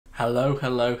Hello,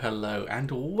 hello, hello,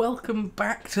 and welcome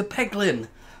back to Peglin.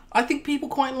 I think people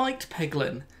quite liked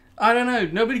Peglin. I don't know,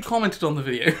 nobody commented on the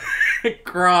video.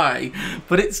 Cry.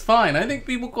 But it's fine, I think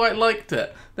people quite liked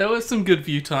it. There were some good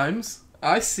view times.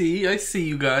 I see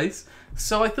you guys.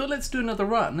 So I thought let's do another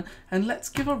run, and let's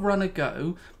give a run a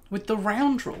go with the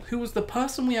Roundrel, who was the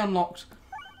person we unlocked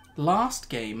last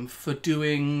game for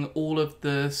doing all of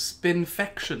the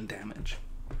spinfection damage.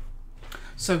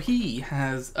 So he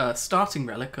has a starting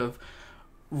relic of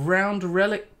Round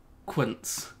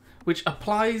Reliquance, which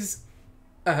applies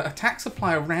attacks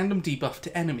apply a random debuff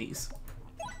to enemies.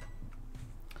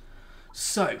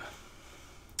 So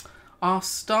our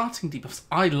starting debuffs,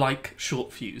 I like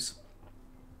short fuse.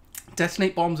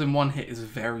 Detonate bombs in one hit is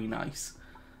very nice.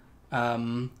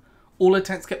 All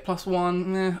attacks get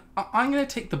 +1. I'm going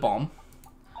to take the bomb.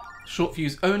 Short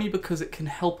fuse only because it can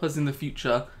help us in the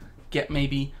future get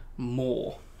maybe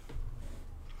more.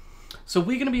 So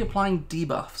we're going to be applying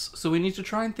debuffs, so we need to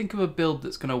try and think of a build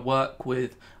that's going to work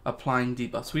with applying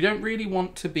debuffs. We don't really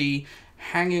want to be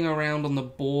hanging around on the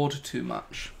board too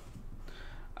much.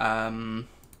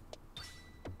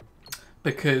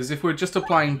 Because if we're just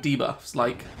applying debuffs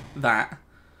like that,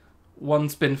 one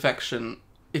spinfection,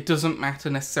 it doesn't matter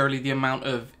necessarily the amount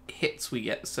of hits we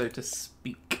get, so to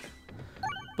speak.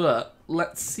 But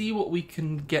let's see what we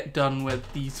can get done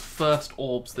with these first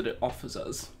orbs that it offers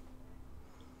us.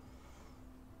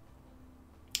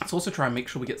 Let's also try and make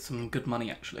sure we get some good money,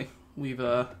 actually. We've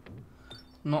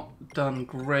not done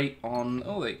great on...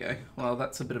 Oh, there you go. Well,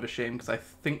 that's a bit of a shame, because I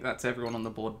think that's everyone on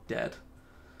the board dead.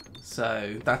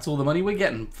 So, that's all the money we're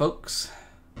getting, folks.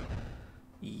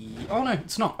 Oh, no,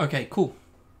 it's not. Okay, cool.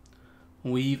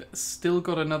 We've still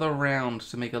got another round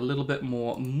to make a little bit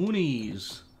more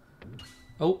monies.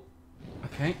 Oh,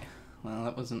 okay. Well,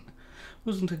 that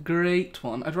wasn't a great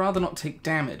one. I'd rather not take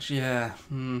damage. Yeah.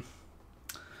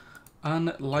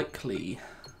 Unlikely.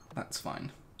 That's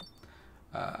fine.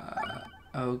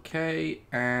 Okay,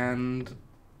 and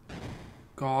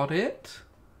got it.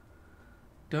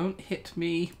 Don't hit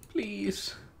me,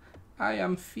 please. I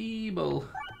am feeble.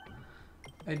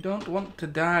 I don't want to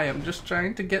die. I'm just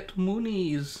trying to get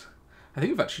monies. I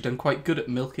think we've actually done quite good at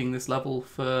milking this level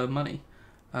for money.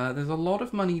 There's a lot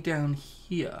of money down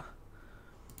here.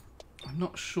 I'm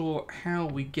not sure how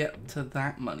we get to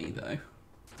that money, though.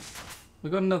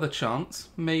 We've got another chance.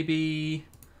 Maybe...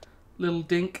 Little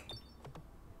Dink.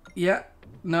 Yeah.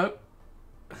 No.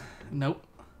 Nope.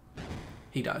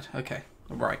 He died. Okay.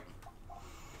 Right.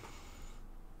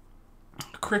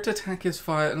 Crit attack is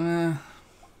fired.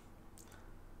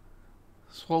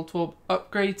 Swaltorb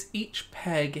upgrades each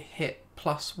peg hit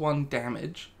 +1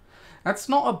 damage. That's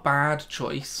not a bad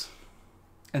choice.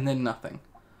 And then nothing.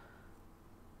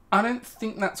 I don't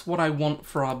think that's what I want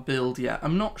for our build yet.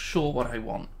 I'm not sure what I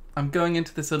want. I'm going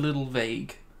into this a little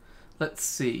vague. Let's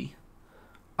see.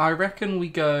 I reckon we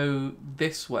go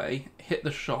this way, hit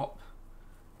the shop,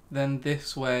 then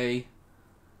this way.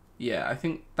 Yeah, I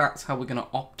think that's how we're going to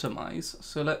optimize.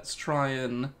 So let's try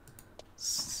and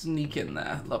sneak in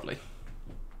there. Lovely.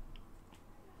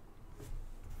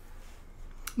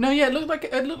 No, yeah, it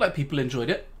looked like people enjoyed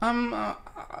it.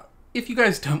 If you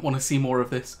guys don't want to see more of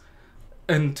this,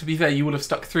 and to be fair, you would have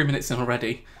stuck 3 minutes in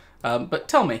already. But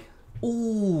tell me.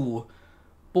 Ooh,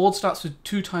 board starts with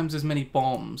 2 times as many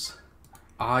bombs.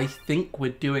 I think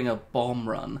we're doing a bomb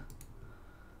run.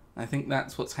 I think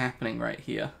that's what's happening right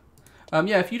here.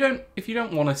 Yeah, if you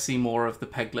don't want to see more of the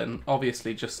Peglin,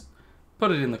 obviously just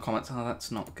put it in the comments. Oh,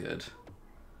 that's not good.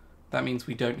 That means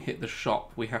we don't hit the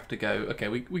shop. We have to go... Okay,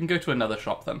 we can go to another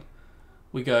shop then.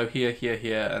 We go here, here,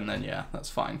 here, and then, yeah, that's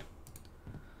fine.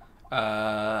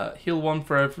 Heal 1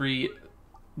 for every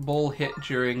ball hit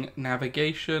during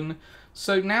navigation.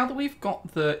 So now that we've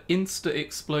got the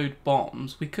insta-explode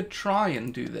bombs, we could try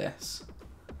and do this.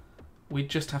 We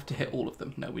just have to hit all of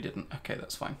them. No, we didn't. Okay,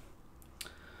 that's fine.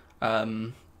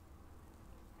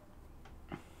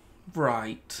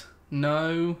 Right.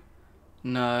 No,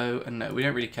 no, and no. We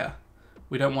don't really care.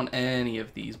 We don't want any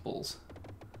of these balls.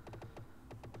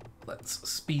 Let's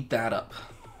speed that up.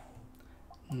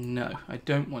 No, I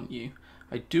don't want you.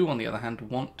 I do, on the other hand,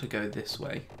 want to go this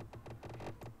way.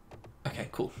 Okay,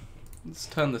 cool. Let's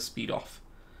turn the speed off.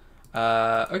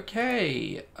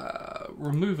 Okay.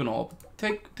 Remove an orb.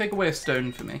 Take away a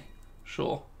stone for me.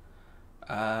 Sure.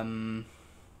 It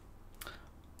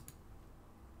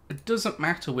doesn't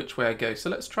matter which way I go, so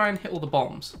let's try and hit all the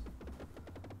bombs.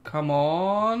 Come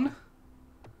on.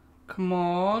 Come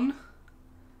on.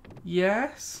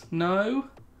 Yes? No?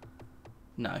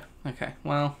 No. Okay,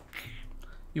 well...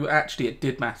 It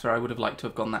did matter. I would have liked to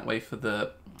have gone that way for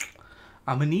the...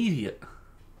 I'm an idiot.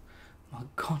 Oh,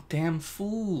 goddamn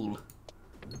fool.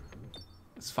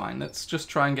 It's fine. Let's just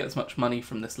try and get as much money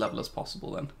from this level as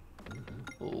possible then.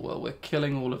 Oh, well, we're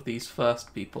killing all of these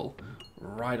first people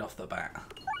right off the bat.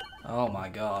 Oh my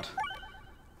god.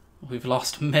 We've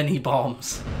lost many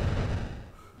bombs.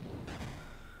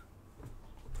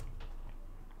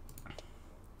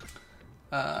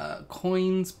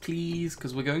 Coins, please,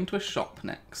 because we're going to a shop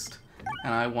next.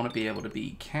 And I want to be able to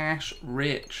be cash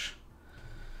rich.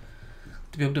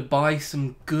 To be able to buy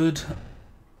some good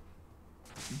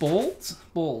balls?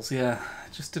 Balls, yeah. I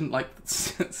just didn't like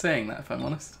saying that, if I'm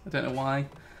honest. I don't know why.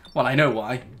 Well, I know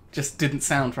why. Just didn't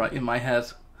sound right in my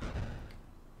head.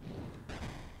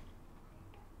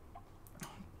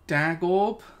 Dag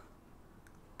orb?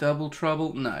 Double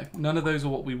trouble? No, none of those are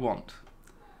what we want.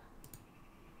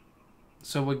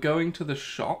 So we're going to the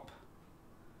shop.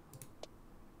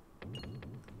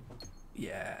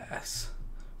 Yes.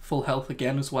 Full health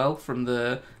again as well from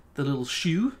the little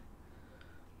shoe.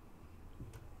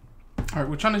 Alright,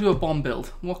 we're trying to do a bomb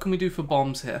build. What can we do for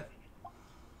bombs here?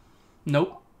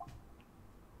 Nope.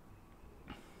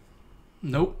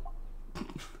 Nope.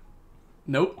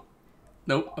 Nope.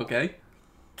 Nope, okay.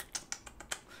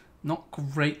 Not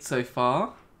great so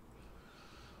far.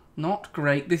 Not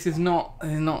great. This is not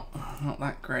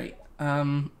that great.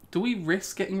 Do we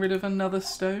risk getting rid of another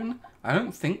stone? I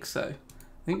don't think so.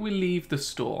 I think we leave the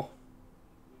store.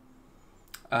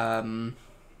 Oh,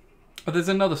 there's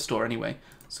another store anyway.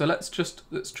 So let's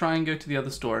try and go to the other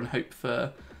store and hope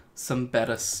for some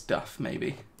better stuff,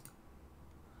 maybe.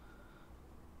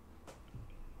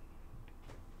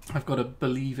 I've got to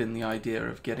believe in the idea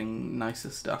of getting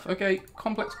nicer stuff. Okay,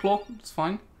 complex claw, it's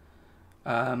fine.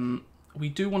 We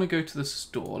do want to go to the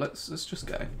store. Let's just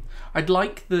go. I'd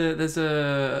like there's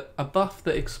a buff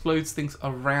that explodes things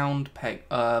around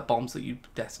bombs that you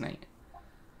detonate.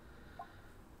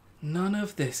 None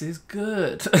of this is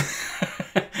good.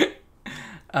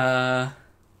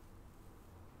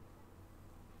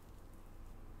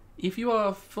 If you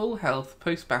are full health,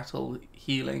 post-battle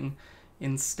healing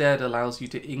instead allows you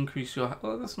to increase your...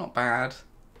 Oh, that's not bad.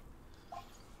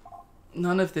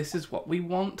 None of this is what we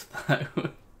want, though.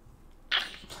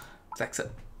 Let's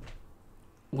exit.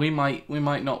 We might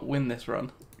not win this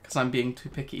run, because I'm being too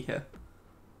picky here.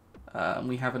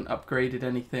 We haven't upgraded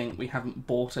anything. We haven't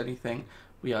bought anything.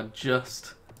 We are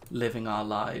just living our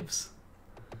lives.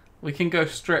 We can go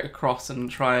straight across and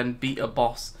try and beat a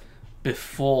boss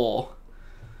before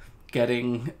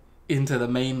getting into the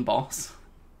main boss.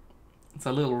 It's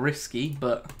a little risky,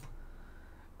 but...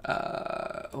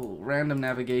 oh, random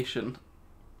navigation.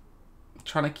 I'm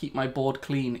trying to keep my board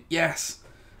clean. Yes!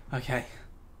 Okay.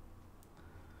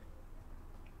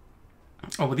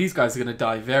 Oh, but these guys are going to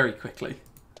die very quickly.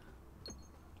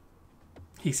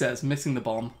 He says, missing the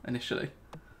bomb initially.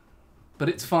 But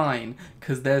it's fine,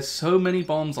 because there's so many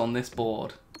bombs on this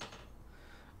board.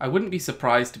 I wouldn't be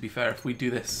surprised, to be fair, if we do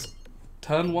this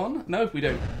turn one? No, we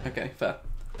don't. Okay, fair.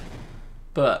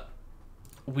 But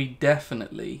we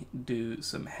definitely do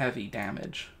some heavy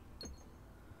damage.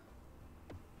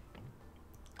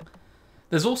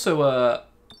 There's also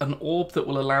an orb that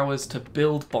will allow us to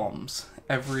build bombs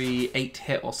every 8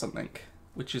 hit or something,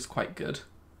 which is quite good.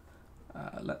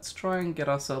 Let's try and get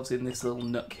ourselves in this little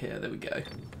nook here. There we go.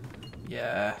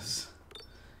 Yes.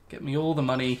 Get me all the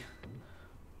money.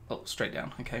 Oh, straight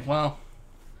down. Okay, well,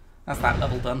 that's that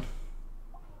level done.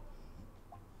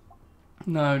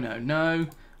 No, no, no.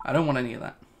 I don't want any of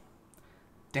that.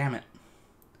 Damn it.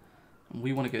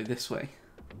 We want to go this way.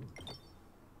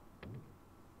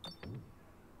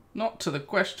 Not to the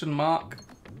question mark.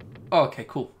 Oh, okay,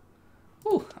 cool.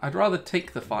 Ooh, I'd rather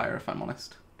take the fire, if I'm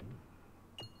honest.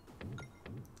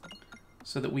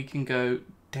 So that we can go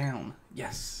down.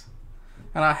 Yes.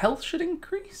 And our health should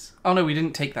increase? Oh no, we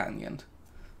didn't take that in the end.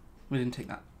 We didn't take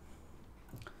that.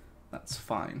 That's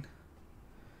fine.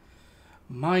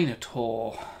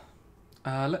 Minotaur.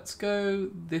 Let's go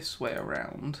this way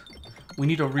around. We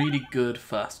need a really good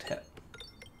first hit.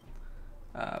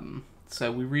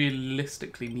 So we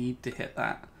realistically need to hit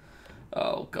that.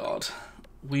 Oh god.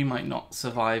 We might not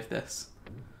survive this.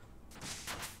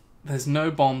 There's no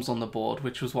bombs on the board,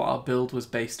 which was what our build was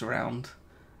based around.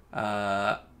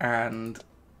 And,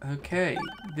 okay,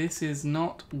 this is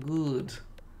not good.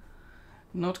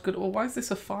 Not good. Oh, why is this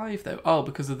a 5, though? Oh,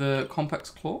 because of the complex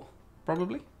claw?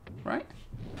 Probably, right?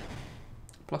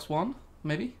 +1,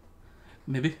 maybe?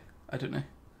 Maybe? I don't know.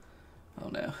 Oh,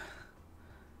 no.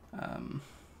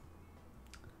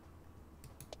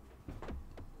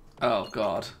 Oh,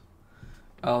 God.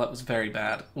 Oh, that was very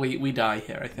bad. We die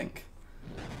here, I think.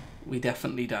 We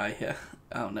definitely die here.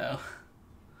 Oh, no.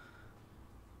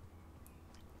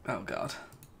 Oh, God.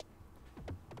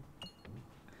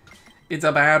 It's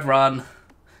a bad run.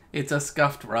 It's a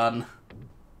scuffed run.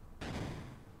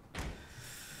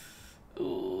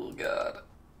 Oh, God.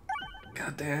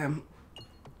 God damn.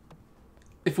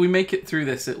 If we make it through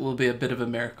this, it will be a bit of a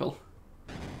miracle.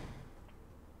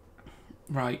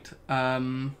 Right.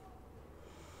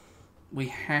 We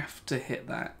have to hit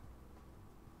that.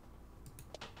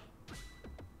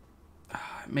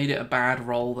 Made it a bad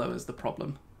roll, though, is the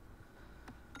problem.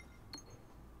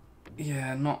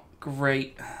 Yeah, not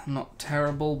great. Not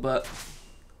terrible, but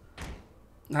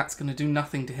that's going to do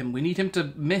nothing to him. We need him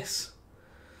to miss.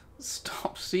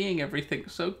 Stop seeing everything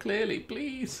so clearly,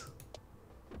 please.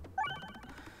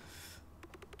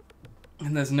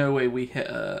 And there's no way we hit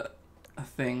a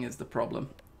thing is the problem.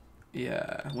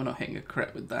 Yeah, we're not hitting a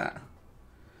crit with that.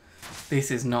 This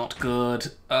is not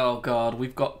good. Oh god,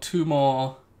 we've got two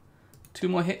more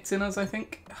hits in us, I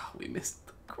think. Oh, we missed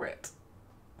the crit.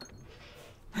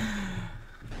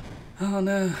 Oh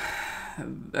no.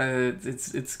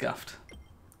 It's scuffed.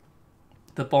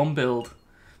 The bomb build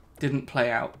didn't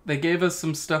play out. They gave us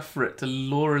some stuff for it to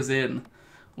lure us in.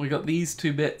 We got these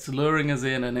 2 bits luring us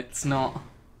in, and it's not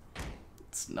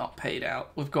paid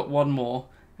out. We've got one more,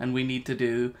 and we need to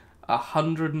do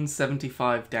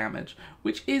 175 damage,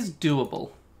 which is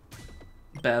doable.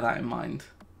 Bear that in mind.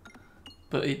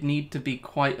 But it need to be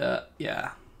quite a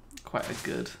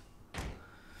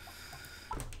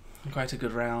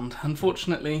good round.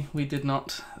 Unfortunately, we did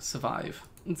not survive.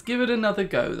 Let's give it another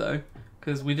go, though,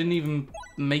 because we didn't even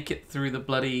make it through the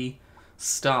bloody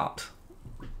start.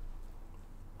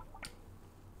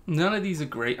 None of these are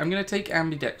great. I'm going to take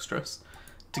ambidextrous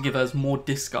to give us more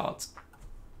discards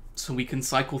so we can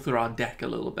cycle through our deck a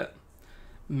little bit.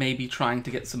 Maybe trying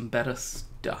to get some better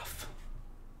stuff.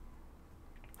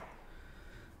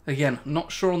 Again,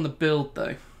 not sure on the build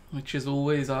though, which is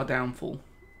always our downfall.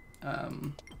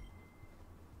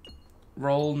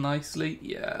 Roll nicely.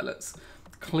 Yeah, let's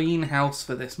clean house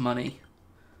for this money.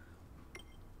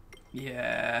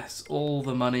 Yes, all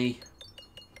the money.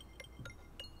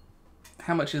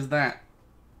 How much is that?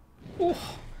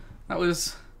 Oh, that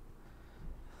was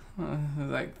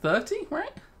like 30,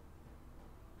 right?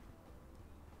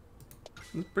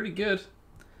 That's pretty good.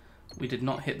 We did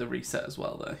not hit the reset as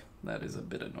well, though. That is a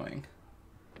bit annoying.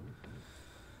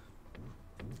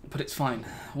 But it's fine.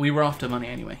 We were after money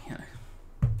anyway. Yeah.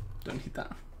 Don't need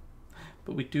that.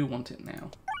 But we do want it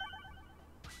now.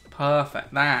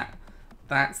 Perfect.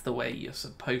 That's the way you're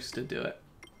supposed to do it.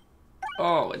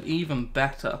 Oh, and even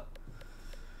better.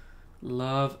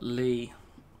 Lovely.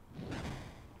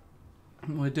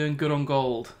 We're doing good on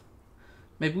gold.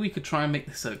 Maybe we could try and make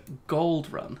this a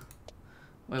gold run,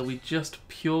 where we just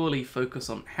purely focus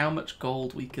on how much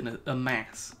gold we can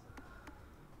amass.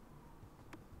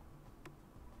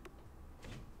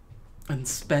 And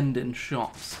spend in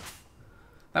shops.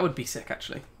 That would be sick,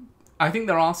 actually. I think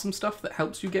there are some stuff that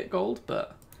helps you get gold,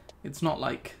 but it's not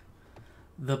like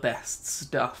the best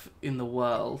stuff in the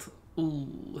world.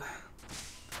 Ooh.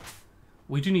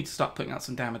 We do need to start putting out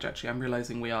some damage, actually. I'm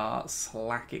realizing we are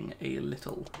slacking a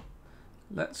little.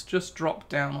 Let's just drop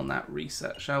down on that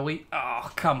reset, shall we?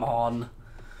 Oh, come on.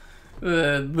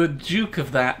 The juke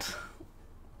of that.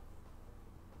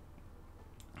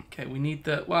 Okay, we need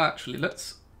the... Well, actually,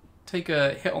 let's take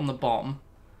a hit on the bomb.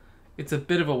 It's a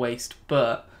bit of a waste,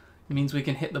 but it means we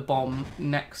can hit the bomb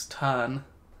next turn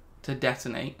to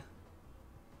detonate.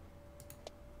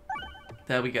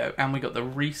 There we go. And we got the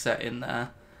reset in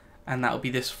there. And that'll be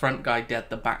this front guy dead,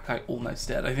 the back guy almost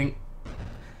dead. I think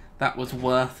that was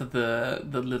worth the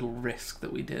little risk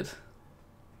that we did.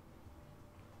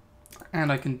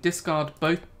 And I can discard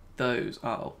both those.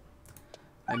 Oh,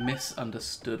 I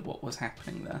misunderstood what was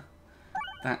happening there.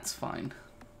 That's fine.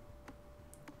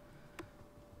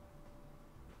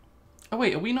 Oh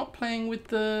wait, are we not playing with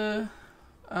the...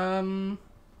 I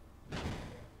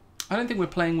don't think we're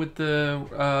playing with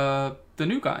the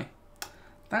new guy.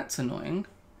 That's annoying.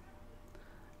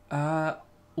 Oh,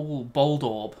 Bold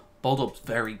Orb. Bold Orb's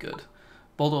very good.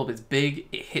 Bold Orb is big.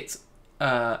 It hits,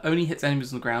 only hits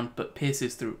enemies on the ground, but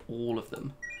pierces through all of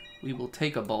them. We will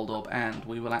take a Bold Orb and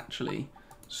we will actually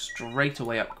straight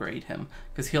away upgrade him,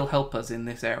 because he'll help us in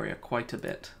this area quite a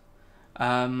bit.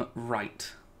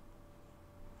 Right.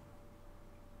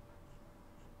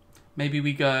 Maybe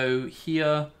we go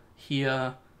here,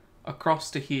 here, across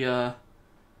to here,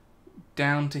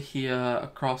 down to here,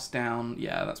 across, down.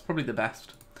 Yeah, that's probably the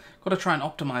best. Got to try and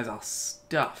optimize our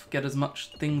stuff, get as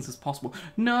much things as possible.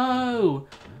 No!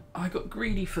 I got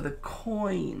greedy for the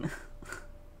coin.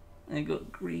 I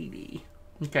got greedy.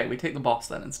 Okay, we take the boss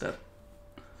then instead.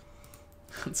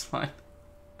 That's fine.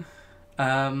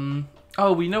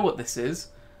 Oh, we know what this is.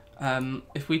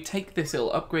 If we take this,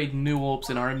 it'll upgrade new orbs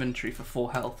in our inventory for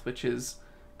 4 health, which is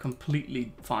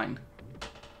completely fine.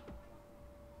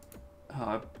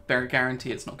 I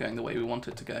guarantee it's not going the way we want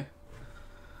it to go.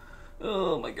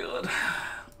 Oh my god.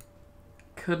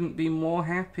 Couldn't be more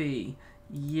happy.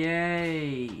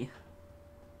 Yay.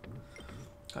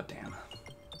 God damn.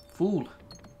 Fool.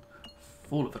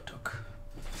 Fool of a took.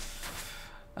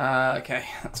 Okay,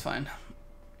 that's fine.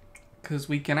 Because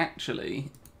we can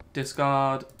actually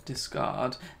discard,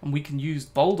 discard, and we can use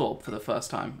Bold Orb for the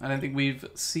first time. I don't think we've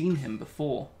seen him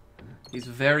before. He's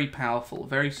very powerful,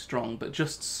 very strong, but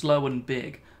just slow and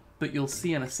big. But you'll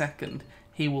see in a second,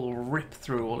 he will rip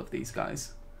through all of these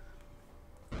guys.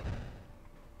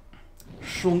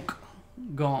 Shunk.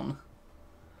 Gone.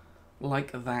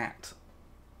 Like that.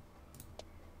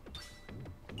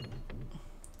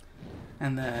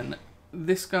 And then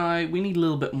this guy, we need a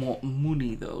little bit more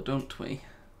money though, don't we?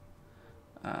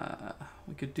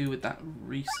 We could do with that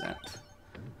reset.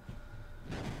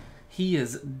 He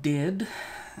is dead.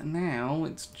 Now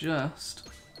it's just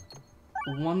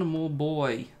one more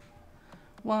boy.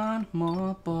 One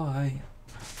more boy.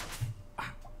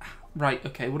 Right,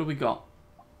 okay, what do we got?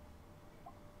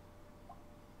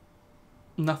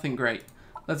 Nothing great.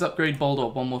 Let's upgrade Bold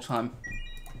Orb one more time.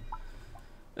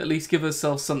 At least give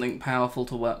ourselves something powerful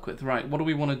to work with. Right, what do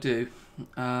we want to do?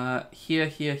 Here,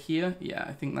 here, here. Yeah,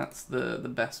 I think that's the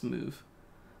best move.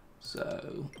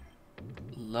 So,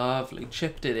 lovely.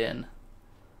 Chipped it in.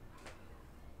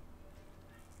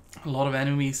 A lot of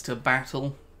enemies to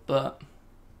battle, but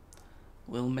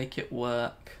we'll make it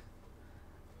work.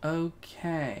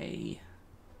 Okay.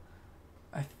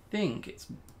 I think it's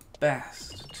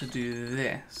best to do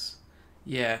this.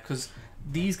 Yeah, because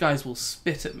these guys will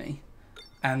spit at me.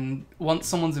 And once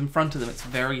someone's in front of them, it's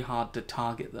very hard to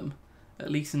target them.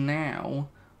 At least now,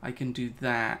 I can do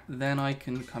that. Then I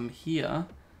can come here,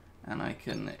 and I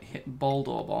can hit Bold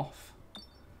Orb off.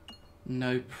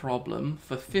 No problem.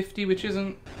 For 50, which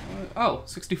isn't... oh,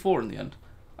 64 in the end.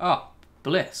 Ah,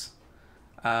 bliss.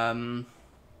 Let's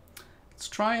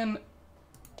try and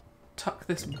tuck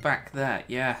this back there.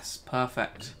 Yes,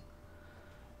 perfect.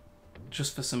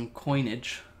 Just for some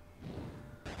coinage.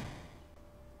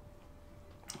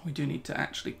 We do need to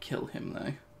actually kill him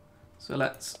though. So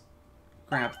let's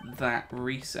grab that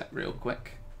reset real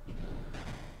quick.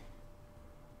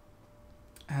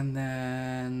 And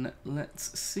then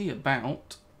let's see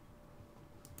about...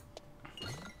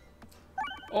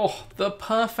 oh, the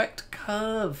perfect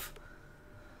curve.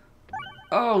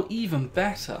 Oh, even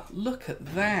better. Look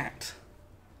at that.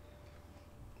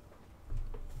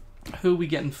 Who are we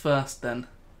getting first then?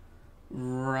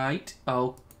 Right.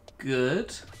 Oh,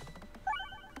 good.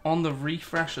 On the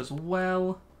refresh as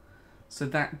well. So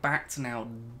that bat's now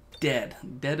dead.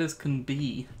 Dead as can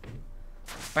be.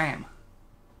 Bam.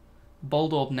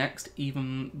 Bold Orb next,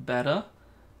 even better.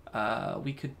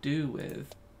 We could do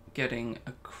with getting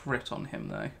a crit on him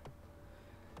though.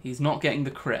 He's not getting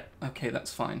the crit. Okay,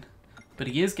 that's fine. But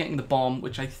he is getting the bomb,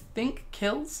 which I think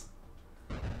kills.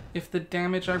 If the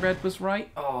damage I read was right.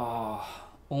 Oh,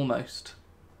 almost.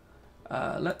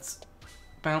 Let's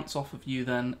bounce off of you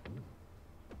then.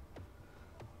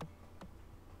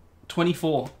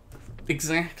 24.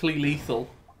 Exactly lethal.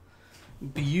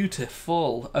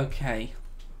 Beautiful. Okay.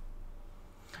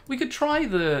 We could try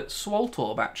the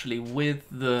Swoltorb actually with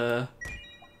the...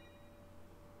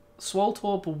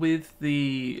 Swoltorb with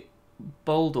the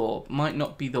Bold Orb might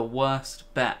not be the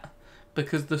worst bet.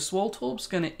 Because the Swoltorb's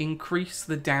going to increase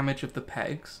the damage of the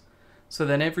pegs. So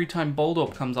then every time Bold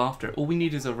Orb comes after it, all we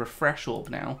need is a refresh orb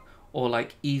now. Or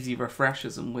like easy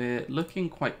refreshes, and we're looking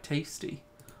quite tasty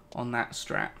on that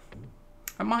strat.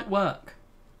 That might work.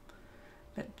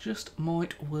 That just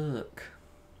might work.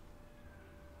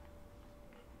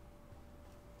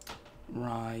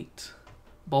 Right.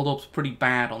 Bold Orb's pretty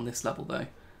bad on this level though,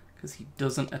 because he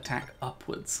doesn't attack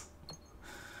upwards.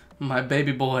 My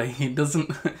baby boy, he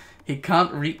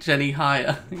can't reach any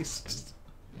higher. He's just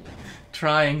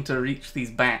trying to reach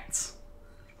these bats.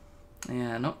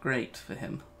 Yeah, not great for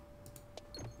him.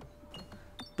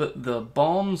 But the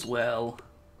bombs, well,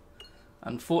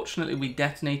 unfortunately we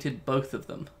detonated both of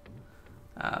them.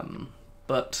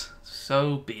 But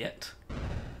so be it.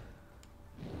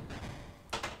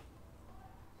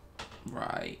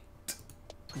 Right.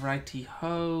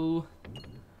 Righty-ho.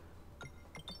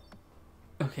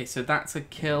 Okay, so that's a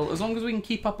kill. As long as we can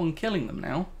keep up on killing them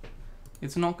now,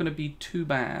 it's not going to be too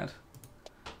bad.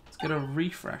 Let's get a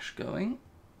refresh going.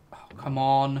 Oh, come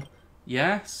on.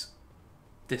 Yes.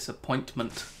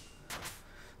 Disappointment.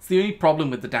 It's the only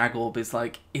problem with the Dag Orb is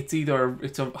like, it's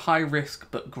a high risk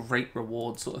but great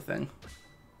reward sort of thing.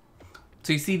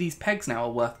 So you see these pegs now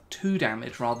are worth 2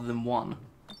 damage rather than 1.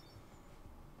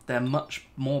 They're much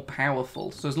more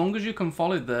powerful. So as long as you can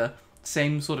follow the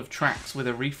same sort of tracks with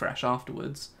a refresh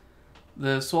afterwards,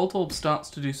 the Swalt Orb starts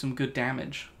to do some good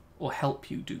damage. Or help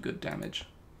you do good damage.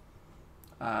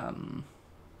 Come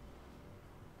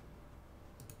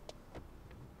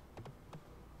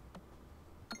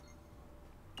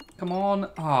on.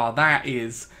 Ah,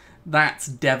 that's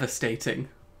devastating.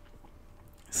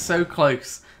 So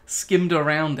close. Skimmed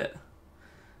around it.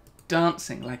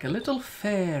 Dancing like a little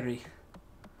fairy.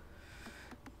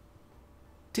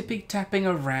 Tippy-tapping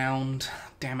around.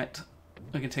 Damn it.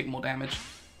 We're going to take more damage.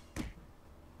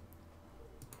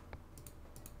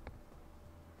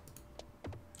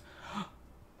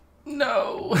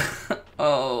 No!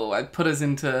 Oh, I put us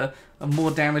into a more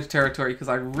damage territory because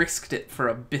I risked it for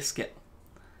a biscuit.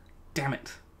 Damn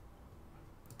it.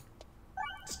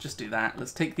 Let's just do that.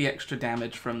 Let's take the extra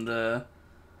damage from the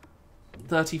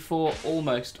 34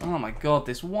 almost. Oh my god,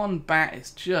 this one bat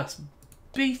is just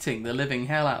beating the living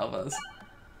hell out of us.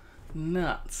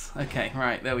 Nuts. Okay,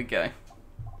 right, there we go.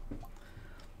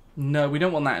 No, we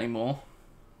don't want that anymore.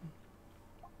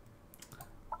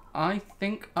 I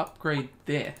think upgrade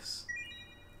this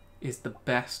is the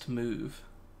best move.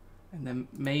 And then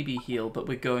maybe heal, but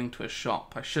we're going to a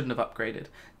shop. I shouldn't have upgraded.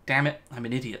 Damn it, I'm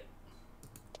an idiot.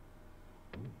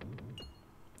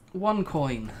 1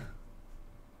 coin.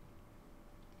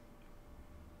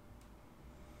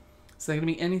 Is there going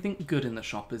to be anything good in the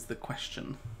shop is the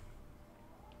question.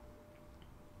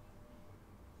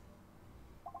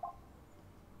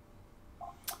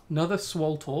 Another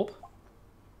Swalt Orb.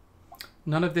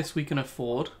 None of this we can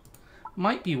afford.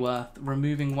 Might be worth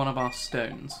removing one of our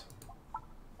stones.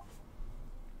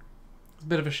 It's a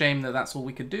bit of a shame that that's all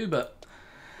we could do, but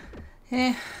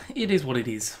it is what it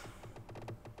is.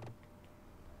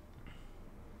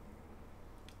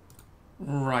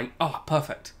 Right. Oh,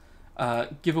 perfect.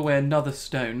 Give away another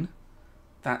stone.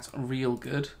 That's real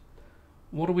good.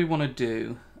 What do we want to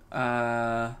do?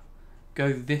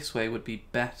 Go this way would be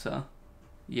better.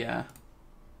 Yeah.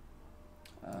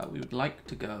 We would like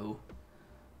to go...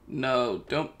 No,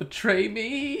 don't betray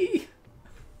me!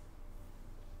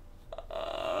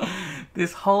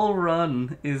 This whole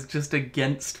run is just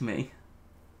against me.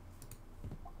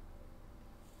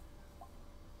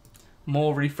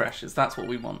 More refreshes, that's what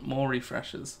we want. More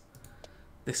refreshes.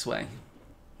 This way.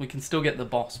 We can still get the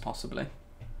boss, possibly.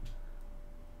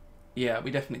 Yeah,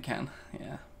 we definitely can.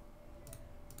 Yeah.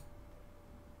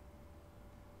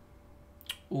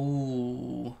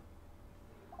 Ooh.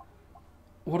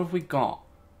 What have we got?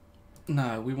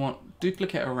 No, we want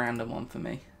duplicate a random one for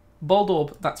me. Bold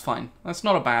Orb, that's fine. That's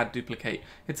not a bad duplicate.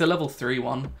 It's a level 3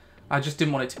 one. I just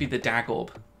didn't want it to be the Dag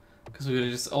Orb. Because we would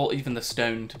have just... Or even the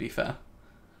stone, to be fair.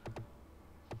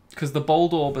 Because the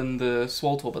Bold Orb and the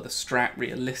Swalt Orb are the strat,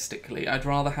 realistically. I'd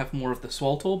rather have more of the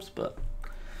Swalt Orbs, but...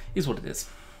 is what it is.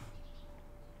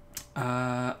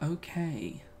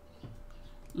 Okay.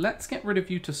 Let's get rid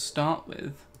of you to start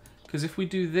with. Because if we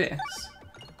do this...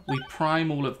 we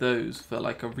prime all of those for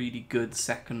like a really good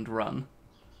second run.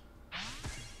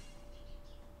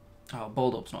 Oh,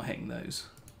 Bold Orb's not hitting those.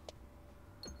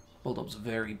 Bold Orb's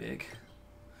very big.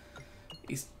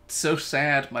 He's so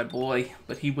sad, my boy,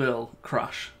 but he will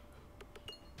crush.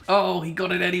 Oh, he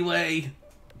got it anyway!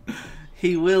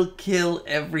 He will kill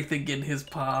everything in his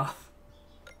path.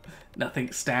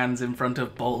 Nothing stands in front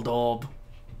of Bold Orb.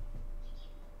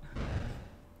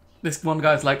 This one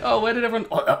guy's like, oh, where did everyone...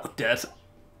 Oh, dead.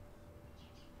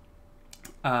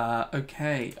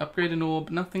 Okay, upgrade an orb,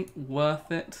 nothing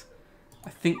worth it. I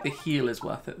think the heal is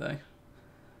worth it though.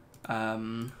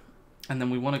 And then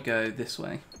we want to go this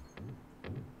way.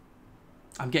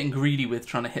 I'm getting greedy with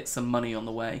trying to hit some money on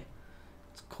the way.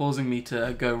 It's causing me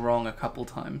to go wrong a couple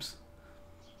times.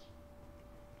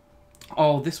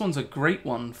 Oh, this one's a great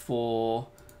one for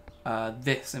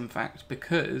this, in fact,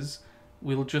 because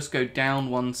we'll just go down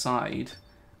one side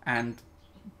and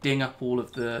ding up all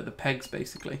of the pegs,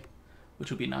 basically. Which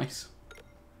will be nice.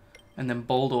 And then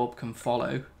Bold Orb can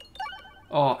follow.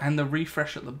 Oh, and the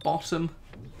refresh at the bottom.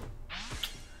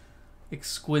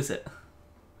 Exquisite.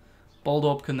 Bold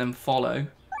Orb can then follow.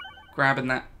 Grabbing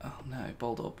that... Oh no,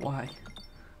 Bold Orb, why?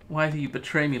 Why do you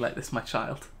betray me like this, my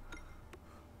child?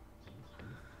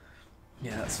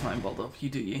 Yeah, that's fine, Bold Orb. You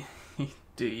do you. You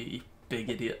do you big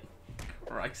idiot.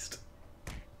 Christ.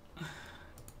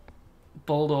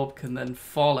 Bold Orb can then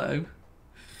follow.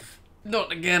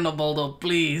 Not again, Bold Orb,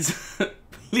 please.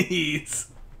 Please.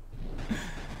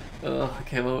 Oh,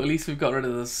 okay, well, at least we've got rid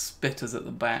of the spitters at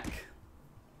the back.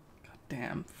 God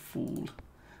damn fool.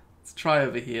 Let's try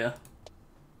over here.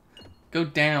 Go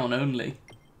down only.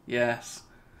 Yes.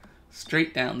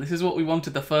 Straight down. This is what we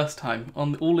wanted the first time,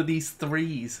 on all of these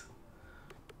 3s.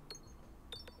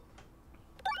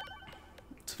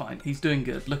 It's fine. He's doing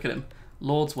good. Look at him.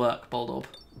 Lord's work, Boldorb.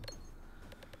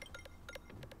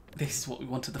 This is what we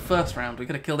wanted the first round. We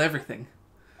could have killed everything.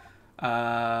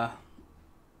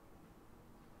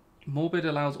 Morbid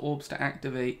allows orbs to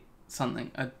activate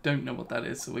something. I don't know what that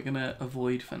is, so we're going to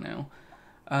avoid for now.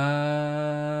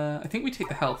 I think we take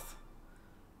the health.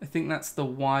 I think that's the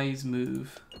wise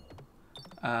move.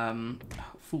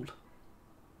 Fool.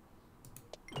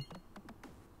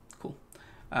 Cool.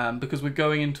 Because we're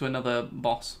going into another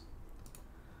boss.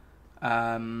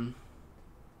 Let's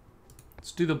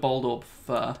do the Boldorb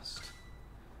first,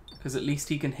 because at least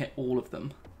he can hit all of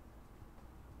them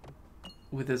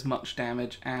with as much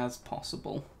damage as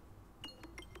possible.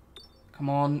 Come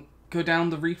on, go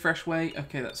down the refresh way.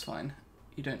 Okay, that's fine.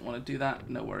 You don't want to do that.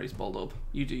 No worries, Boldorb.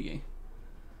 You do you.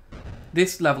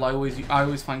 This level I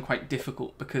always find quite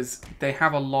difficult because they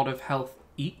have a lot of health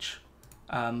each.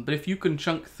 But if you can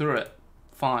chunk through it,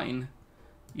 fine.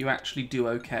 You actually do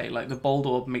okay. Like the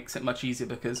Boldorb makes it much easier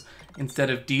because instead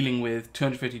of dealing with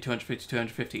 250, 250,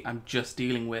 250, I'm just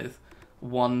dealing with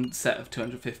one set of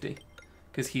 250.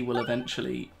 Because he will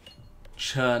eventually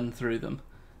churn through them.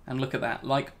 And look at that,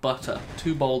 like butter,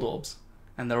 2 Boldorbs,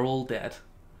 and they're all dead.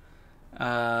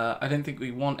 I don't think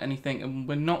we want anything, and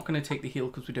we're not going to take the heal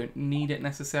because we don't need it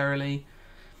necessarily.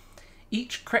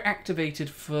 Each crit activated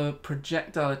for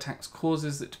projectile attacks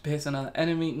causes it to pierce another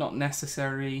enemy, not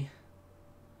necessary.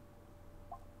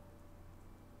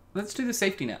 Let's do the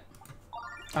safety net.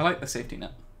 I like the safety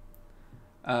net.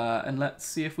 And let's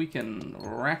see if we can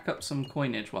rack up some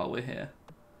coinage while we're here.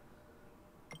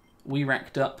 We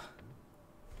racked up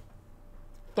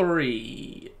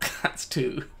 3. That's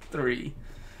 2. 3.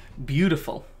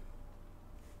 Beautiful.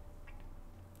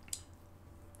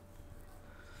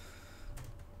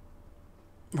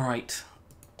 Right.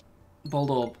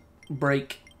 Boldorb,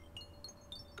 break.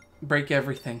 Break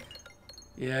everything.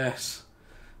 Yes.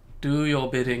 Do your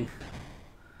bidding.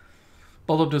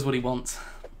 Boldorb does what he wants.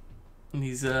 And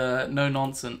he's no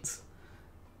nonsense.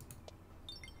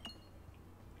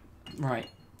 Right.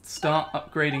 Start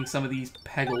upgrading some of these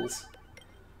Pegls.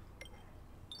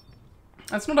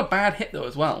 That's not a bad hit though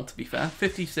as well, to be fair.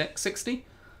 56, 60.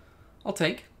 I'll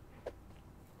take.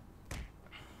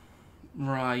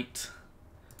 Right.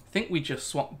 I think we just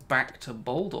swap back to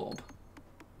Boldorb.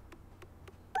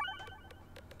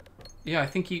 Yeah, I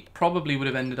think he probably would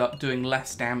have ended up doing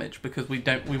less damage because we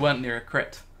weren't near a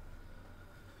crit.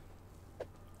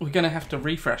 We're gonna have to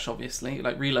refresh obviously,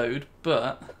 like reload,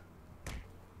 but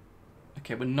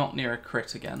okay, we're not near a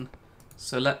crit again.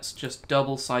 So let's just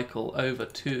double cycle over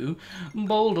to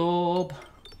Boldorb.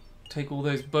 Take all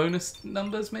those bonus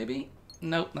numbers maybe?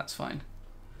 Nope, that's fine.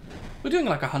 We're doing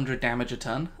like 100 damage a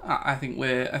turn. I think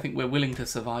we're willing to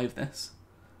survive this.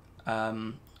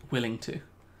 Willing to.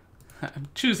 I'm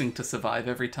choosing to survive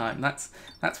every time. That's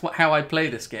how I play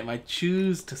this game. I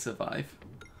choose to survive.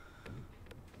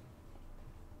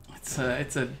 It's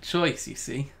a choice, you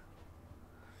see.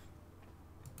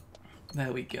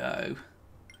 There we go.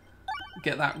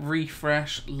 Get that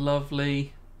refresh,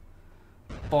 lovely.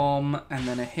 Bomb, and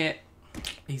then a hit.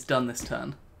 He's done this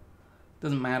turn.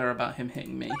 Doesn't matter about him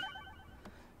hitting me.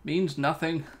 Means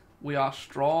nothing. We are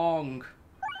strong.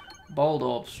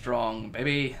 Boldorb strong,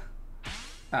 baby.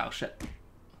 Oh, shit.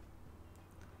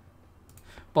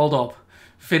 Boldorb,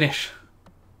 finish.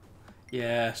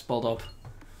 Yes, Boldorb.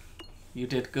 You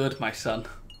did good, my son.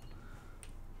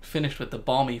 Finished with the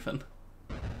bomb, even.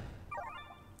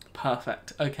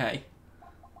 Perfect. Okay.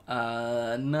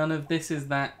 None of this is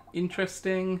that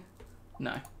interesting.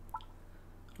 No.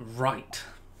 Right.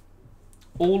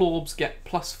 All orbs get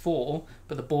 +4,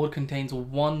 but the board contains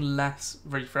 1 less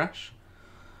refresh.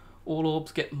 All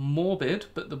orbs get morbid,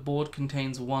 but the board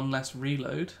contains 1 less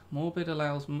reload. Morbid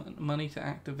allows money to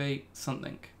activate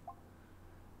something.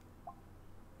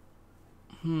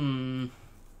 I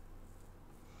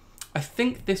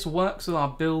think this works with our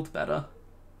build better.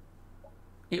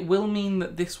 It will mean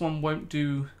that this one won't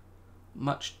do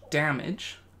much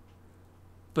damage,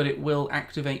 but it will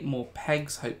activate more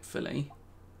pegs, hopefully.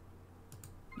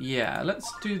 Yeah,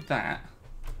 let's do that.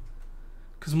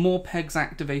 Because more pegs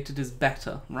activated is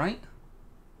better, right?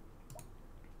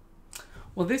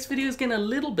 Well, this video is getting a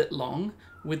little bit long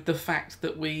with the fact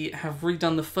that we have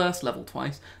redone the first level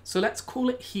twice. So let's call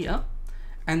it here,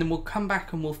 and then we'll come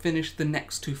back and we'll finish the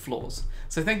next 2 floors.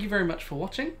 So thank you very much for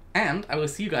watching, and I will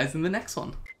see you guys in the next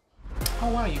one.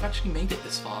 Oh wow, you've actually made it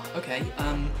this far. Okay,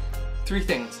 3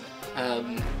 things.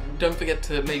 Don't forget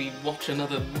to maybe watch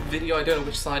another video. I don't know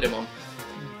which side I'm on.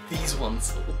 these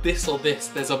ones, this or this,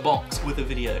 there's a box with a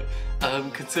video.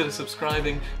 Consider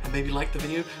subscribing and maybe like the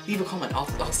video. Leave a comment,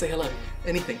 I'll say hello.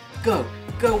 Anything. Go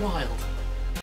wild.